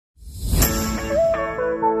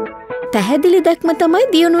පැහැදිලි දැක්ම තමයි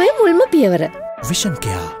දියුණුවේ මුල්ම පියවර. විෂන්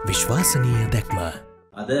කෙයා විශ්වාසනීය දැක්ම.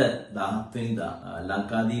 අද 17 වෙනිදා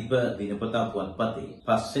ලංකාදීප දිනපතා පුවත්පතේ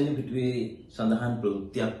 5 වෙනි පිටුවේ සඳහන්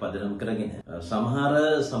ප්‍රවෘත්තියක් පදනම් කරගෙන සමහර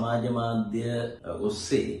සමාජ මාධ්‍ය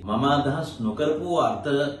ඔස්සේ මම අදහස් නොකරපු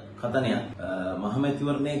අර්ථකථනයක්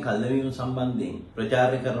මහමැතිවරණයේ කල්දැවීම සම්බන්ධයෙන්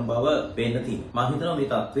ප්‍රචාරය කරන බව පේන්න තියෙනවා. මම හිතනවා මේ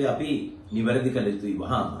තත්ත්වය අපි නිවැරදි කළ යුතුයි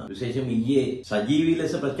වහාම. විශේෂයෙන්ම ඊයේ සජීවී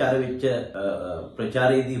ලෙස ප්‍රචාර වෙච්ච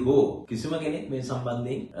ප්‍රචාරයේදී හෝ කිසිම කෙනෙක් මේ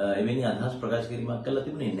සම්බන්ධයෙන් එවැනි අදහස් ප්‍රකාශ කිරීමක් කළා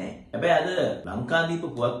තිබුණේ නැහැ. හැබැයි අද ලංකාදීප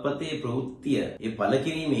පුවත්පතේ ප්‍රවෘත්තිය ඒ පළ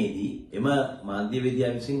කිරීමේදී එම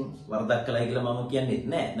මාධ්‍යවේදියා විසින් වරදක් කළයි කියලා මම කියන්නේ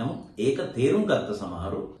නැහැ. නමුත් ඒක තේරුම් ගත්ත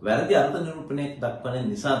සමහරු වැරදි අර්ථ නිරූපණයක් දක්වන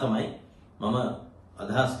නිසා තමයි මම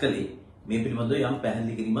අදහස් කළේ මේ පිළිබඳව යම්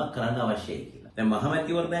පැහැදිලි කිරීමක් කරන්න අවශ්‍යයි කියලා. දැන්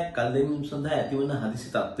මහමැතිවරණයක් කල්දැමීම සඳහා ඇතිවන හදිසි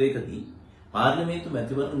තත්වයකදී පාර්ලිමේන්තු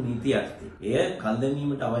මැතිවරණ නීතිය යටතේ එය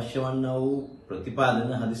කල්දැමීමට අවශ්‍ය වන්නා වූ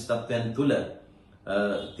ප්‍රතිපාදන හදිසි තත්වයන් තුළ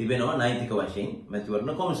තිබෙනවා නෛතික වශයෙන්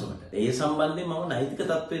මැතිවරණ කොමිසමට. ඒ සම්බන්ධයෙන් මම නෛතික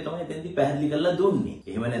තත්වය තමයි එතෙන්දී පැහැදිලි කරලා දුන්නේ.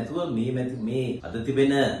 එහෙම නැතුව මේ අද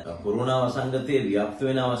තිබෙන කොරෝනා වසංගතයේ ව්‍යාප්ත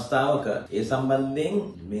වෙන අවස්ථාවක ඒ සම්බන්ධයෙන්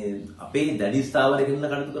මේ අපේ දැඩි ස්ථාවරයකින්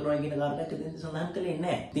කටයුතු කරනවා කියන කාරණයක් එතෙන්දී සඳහන් කළේ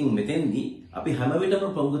නැහැ. ඉතින් මෙතෙන්දී අපි හැම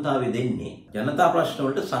විටම ප්‍රමුඛතාවය දෙන්නේ ජනතා ප්‍රශ්න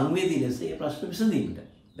වලට සංවේදී ලෙස ඒ ප්‍රශ්න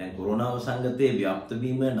විසඳීමට. දැන් කොරෝනා වසංගතයේ ව්‍යාප්ත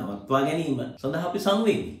වීම නවත්වා ගැනීම සඳහා අපි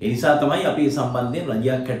සංවේදී. ඒ නිසා තමයි අපි මේ සම්බන්ධයෙන්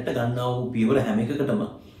රජයක් හැට්ට ගන්නා වූ පියවර හැම එකකටම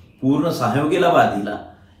පූර්ණ සහයෝගය ලබා දීලා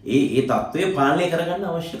ඒ තත්ත්වය පාලනය කරගන්න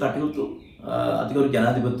අවශ්‍ය කටයුතු අතිගරු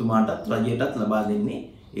ජනාධිපතිතුමාටත් රජයටත් ලබා දෙන්නේ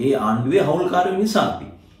ඒ ආණ්ඩුවේ හවුල්කාරයෝ නිසා අපි.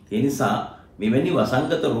 ඒ නිසා මෙවැනි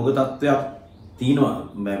වසංගත රෝග තත්ත්වයක් තියෙනවා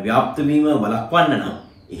ව්‍යාප්ත වීම වළක්වන්න නම්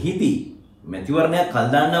එහිදී මැතිවරණයක්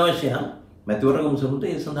කල් දාන්න අවශ්‍ය නම් මැතිවරණ කොමිසමට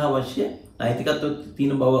ඒ සඳහා අවශ්‍ය නෛතිකත්වය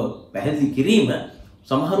තියෙන බව පැහැදිලි කිරීම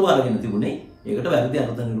සමහරව අරගෙන තිබුණේ ඒකට වැරදි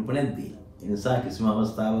අර්ථ නිරූපණයක් දීලා. ඒ නිසා කිසිම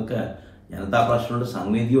අවස්ථාවක ජනතා ප්‍රශ්න වලට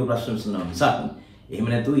සංවේදීව ප්‍රශ්න විසඳනවා මිසක් එහෙම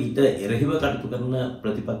නැතුව ඊට එරෙහිව කටයුතු කරන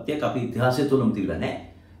ප්‍රතිපත්තියක් අපි ඉතිහාසය තුළම තිබුණා නැහැ.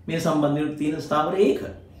 මේ සම්බන්ධයෙන් තියෙන ස්ථාවරය ඒක.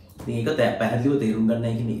 ඉතින් ඒක පැහැදිලිව තේරුම්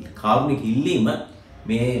ගන්නයි කියන්නේ කාරුණික ඉල්ලීම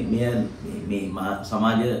මේ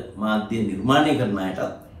සමාජ මාධ්‍ය නිර්මාණය කරන අයටත්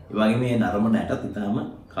ඒ වගේම මේ නරඹන අයටත් ඉතාම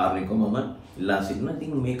කාරුණිකව මම ඉල්ලා සිටිනවා.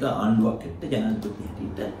 ඉතින් මේක ආණ්ඩුවක් හැට ජනාධිපති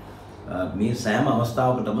හැටියට මේ සෑම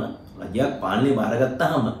අවස්ථාවකටම රජයක් පාලනය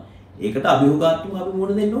බාරගත්තාම ඒකට අභියෝගාත්මකව අපි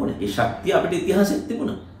මුහුණ දෙන්න ඕනේ. ඒ ශක්තිය අපිට ඉතිහාසෙත්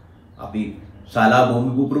තිබුණා. අපි ශාලා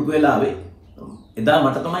භූමි පුපුරපු වෙලාවේ එදා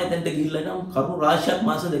මට තමයි එතනට ගිහිල්ලා නම් කරුණු රාශියක්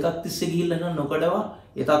මාස දෙකක් තිස්සේ ගිහිල්ලා නම් නොකඩවා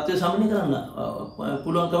ඒ තත්ත්වය සමනය කරන්න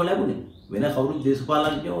පුළුවන්කම ලැබුණේ. වෙන කවුරුත්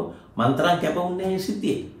දේශපාලනඥයෝ මන්තරම් කැපුන්නේ නැහැ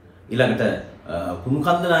සිද්ධියේ. ඊළඟට කුණු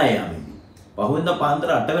කන්දනාය යමින් පහුවෙන්දා පාන්දර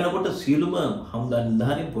 8 වෙනකොට සියලුම හමුදා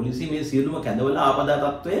නිලධාරීන් පොලිසිය මේ සියලුම කැඳවලා ආපදා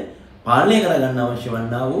තත්ත්වය පාලනය කරගන්න අවශ්‍ය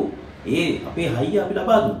වන්නා වූ ඒ අපේ හයිය අපි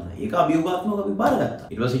ලබා දුන්නා. ඒක අභියෝගාත්මකව අපි බාරගත්තා.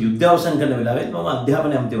 ඊට පස්සේ යුද්ධය අවසන් කරන වෙලාවෙත් මම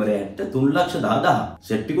අධ්‍යාපන ඇමතිවරයාට 3,100,000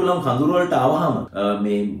 සෙට්ටිකුලම් කඳුරු වලට ආවහම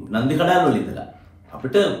මේ නන්දි කඩාල් වල ඉඳලා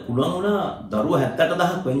අපිට පුළුවන් වුණා දරුවෝ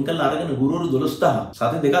 78,000ක් වෙන් කරලා අරගෙන ගුරුවරු 12,000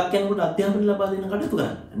 සති දෙකක් යනකොට අධ්‍යාපන ලබා දෙන්න කටයුතු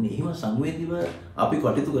කරා. අන්න එහෙම සංවේදීව අපි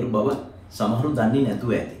කටයුතු කර බව සමහරු දන්නේ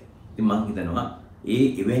නැතුව ඇති. ඉතින් මම හිතනවා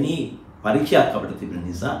එවැනි පරීක්ෂයක් අපිට තිබෙන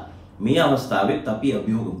නිසා මේ අවස්ථාවෙත් අපි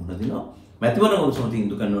අභියෝග මුහුණ දෙනවා. මැතිවරණ කොමිසම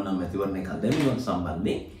තීන්දුව කරනවා නම් මැතිවරණය කල්දැමීමත්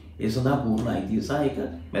සම්බන්ධයෙන් ඒ සඳහා පූර්ණ අයිතිය සහ ඒක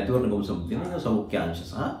මැතිවරණ කොමිසම තියෙන සෞඛ්‍ය අංශ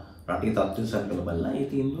සහ රටේ තත්ත්වය සැලකලා බලලා ඒ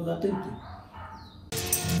තීන්දුව ගත යුතුයි.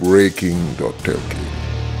 Breaking.lk